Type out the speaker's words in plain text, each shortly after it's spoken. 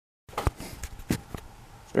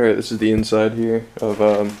Alright, this is the inside here of,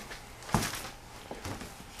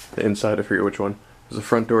 the inside, I forget which one. There's a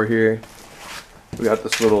front door here. We got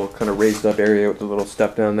this little kind of raised up area with a little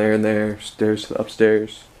step down there and there, stairs to the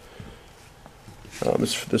upstairs.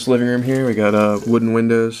 This living room here, we got wooden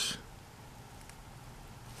windows.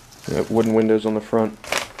 We have wooden windows on the front.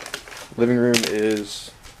 Living room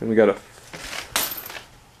is, and we got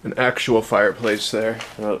an actual fireplace there.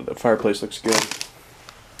 The fireplace looks good.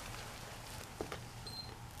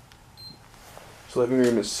 This living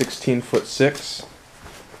room is 16'6"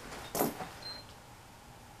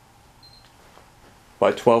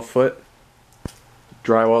 by 12 foot.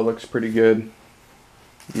 Drywall looks pretty good.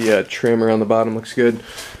 The trim around the bottom looks good.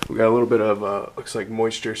 We got a little bit of looks like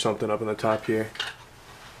moisture or something up in the top here.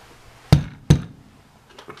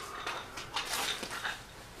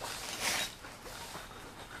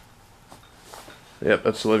 Yep,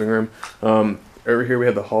 that's the living room. Over here we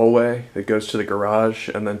have the hallway that goes to the garage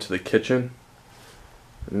and then to the kitchen.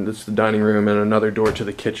 And this is the dining room and another door to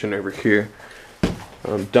the kitchen over here.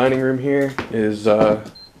 Dining room here is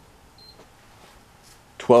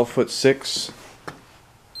 12'6"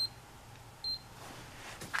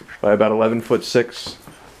 by about 11'6",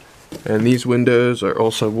 and these windows are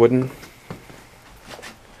also wooden.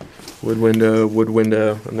 Wood window,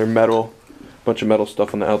 and they're metal. Bunch of metal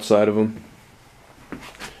stuff on the outside of them.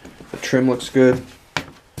 The trim looks good.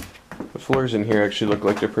 The floors in here actually look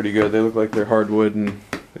like they're pretty good. They look like they're hardwood and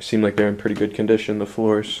they seem like they're in pretty good condition, the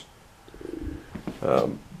floors.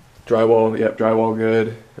 Drywall, yep, drywall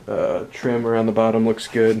good. Trim around the bottom looks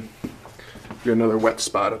good. Got another wet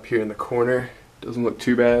spot up here in the corner. Doesn't look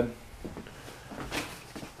too bad.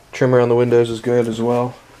 Trim around the windows is good as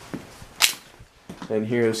well. And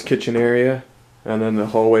here's kitchen area, and then the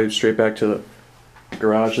hallway straight back to the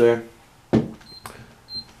garage there.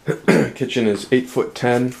 Kitchen is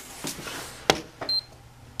 8'10",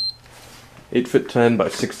 8'10" by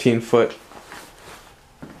 16 foot.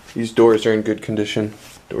 These doors are in good condition.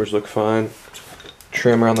 Doors look fine.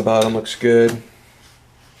 Trim around the bottom looks good.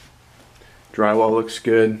 Drywall looks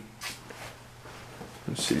good.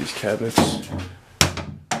 Let's see these cabinets.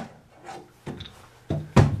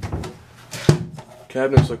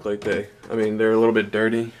 Cabinets look like they're a little bit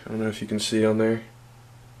dirty. I don't know if you can see on there.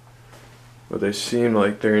 But they seem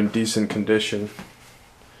like they're in decent condition.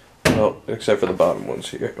 Well, except for the bottom ones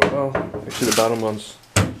here. Well, actually the bottom ones,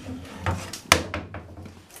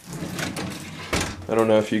 I don't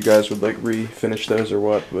know if you guys would like refinish those or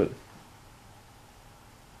what, but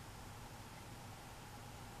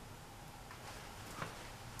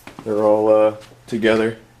they're all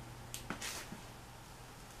together.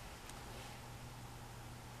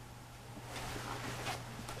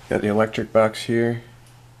 Got the electric box here.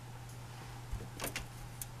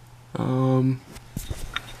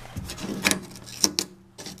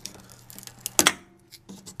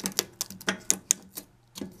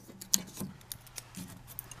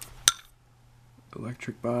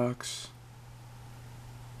 Electric box.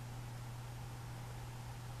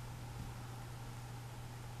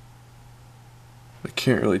 I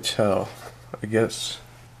can't really tell. I guess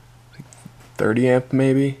like 30 amp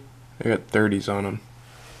maybe. They got 30s on them.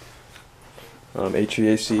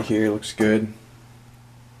 HVAC here looks good.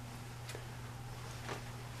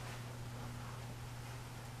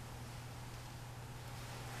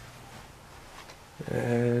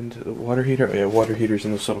 And the water heater. Oh yeah, water heater's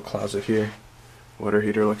in this little closet here. Water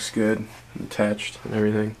heater looks good, attached and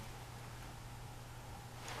everything.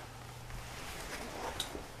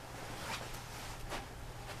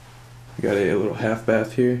 We got a little half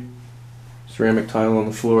bath here. Ceramic tile on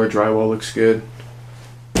the floor, drywall looks good.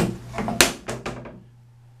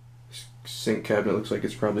 Sink cabinet looks like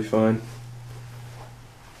it's probably fine.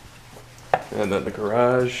 And then the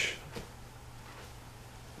garage.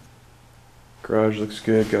 Garage looks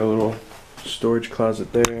good, got a little storage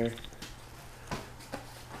closet there.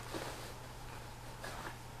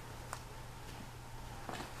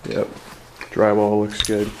 Yep, drywall looks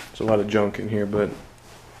good. There's a lot of junk in here, but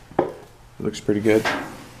it looks pretty good.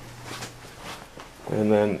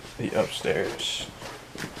 And then the upstairs.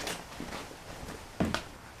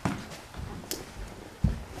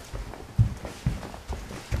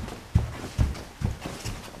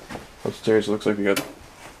 Upstairs looks like we got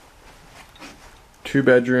 2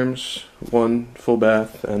 bedrooms, 1 full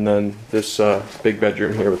bath, and then this big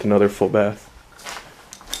bedroom here with another full bath.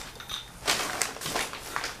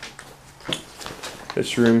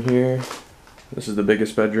 This room here, this is the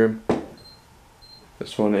biggest bedroom.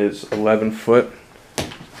 This one is 11 foot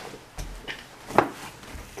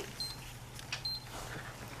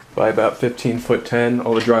by about 15'10".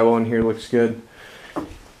 All the drywall in here looks good.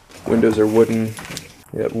 Windows are wooden.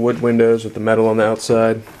 You got wood windows with the metal on the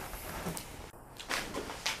outside.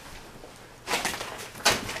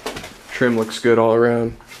 Trim looks good all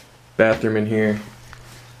around. Bathroom in here.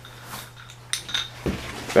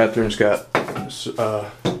 Bathroom's got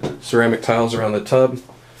ceramic tiles around the tub,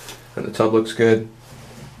 and the tub looks good.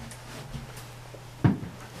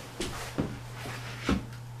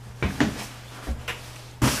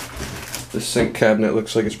 The sink cabinet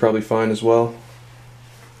looks like it's probably fine as well.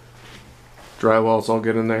 Drywall's all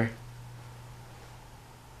good in there.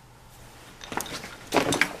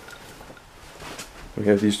 We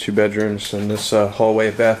have these 2 bedrooms and this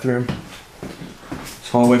hallway bathroom. This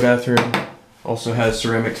hallway bathroom also has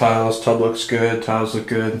ceramic tiles. Tub looks good. Tiles look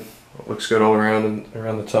good. It looks good all around and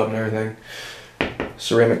around the tub and everything.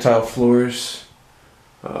 Ceramic tile floors.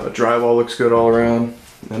 Drywall looks good all around.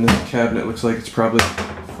 And this cabinet looks like it's probably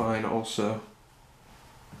fine also.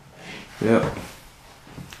 Yep.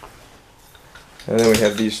 And then we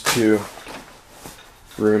have these 2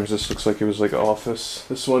 rooms. This looks like it was like an office.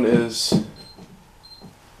 This one is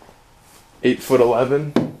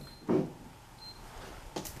 8'11"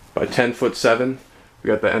 by 10'7". We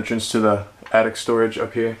got the entrance to the attic storage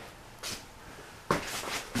up here.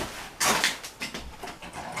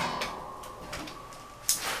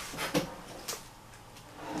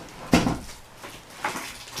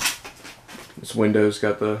 This window's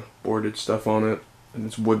got the boarded stuff on it, and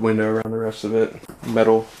it's wood window around the rest of it.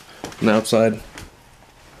 Metal on the outside.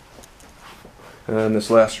 And then this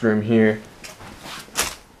last room here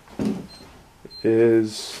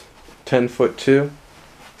is 10'2"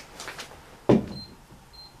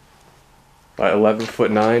 by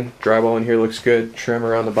 11'9". Drywall in here looks good. Trim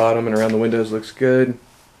around the bottom and around the windows looks good.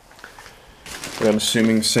 And I'm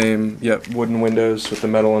assuming same, yep, wooden windows with the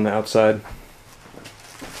metal on the outside.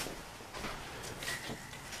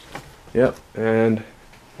 Yep, and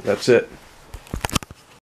that's it.